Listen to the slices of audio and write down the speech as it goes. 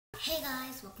Hey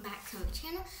guys, welcome back to my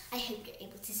channel. I hope you're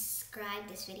able to subscribe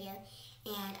this video,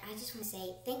 and I just want to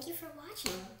say thank you for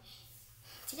watching.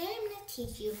 Today I'm going to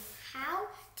teach you how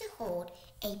to hold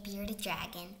a bearded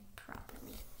dragon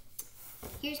properly.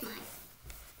 Here's mine.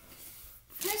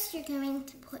 First you're going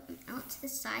to put him out to the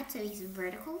side so he's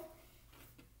vertical.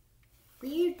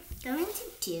 What you're going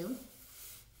to do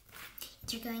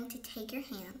is you're going to take your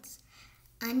hands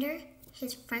under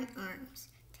his front arms.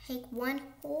 Take one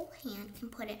whole hand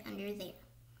and put it under there.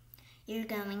 You're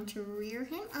going to rear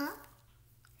him up,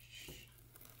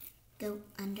 go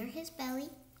under his belly,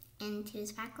 into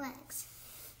his back legs.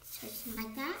 Stretch him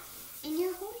like that, and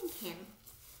you're holding him.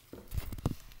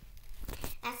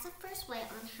 That's the first way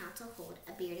on how to hold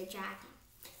a bearded dragon.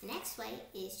 The next way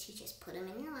is to just put him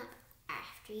in your lap.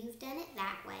 After you've done it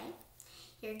that way,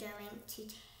 you're going to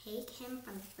take him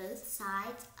from both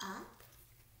sides up.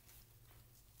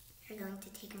 You're going to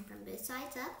take them from both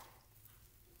sides up,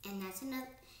 and that's enough.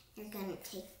 You're going to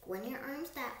take one of your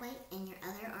arms that way and your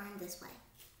other arm this way,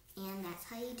 and that's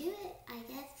how you do it, I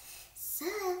guess.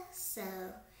 So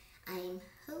I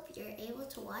hope you're able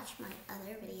to watch my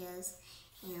other videos,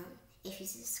 and if you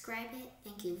subscribe it,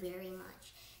 thank you very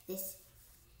much. This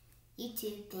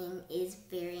YouTube thing is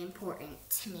very important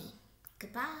to me.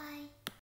 Goodbye.